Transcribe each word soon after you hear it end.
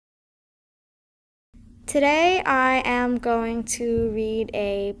Today I am going to read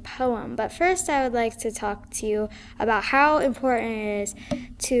a poem, but first I would like to talk to you about how important it is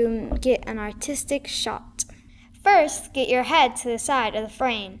to get an artistic shot. First, get your head to the side of the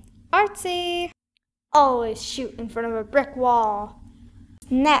frame. Artsy! Always shoot in front of a brick wall.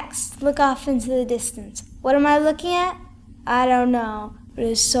 Next, look off into the distance. What am I looking at? I don't know, but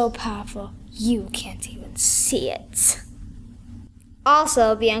it is so powerful you can't even see it.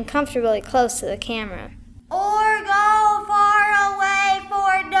 Also, be uncomfortably close to the camera. Or go far away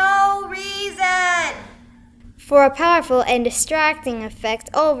for no reason. For a powerful and distracting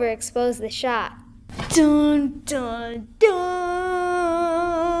effect, overexpose the shot. Dun, dun, dun.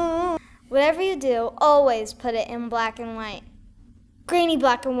 Whatever you do, always put it in black and white. Grainy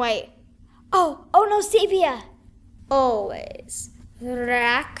black and white. Oh no, sepia. Always.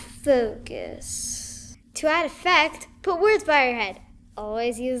 Rack focus. To add effect, put words by your head.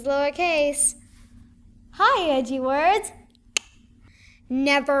 Always use lowercase. Hi, edgy words.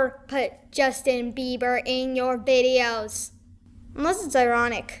 Never put Justin Bieber in your videos. Unless it's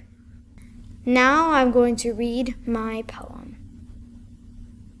ironic. Now I'm going to read my poem.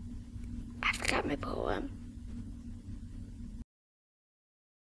 I forgot my poem.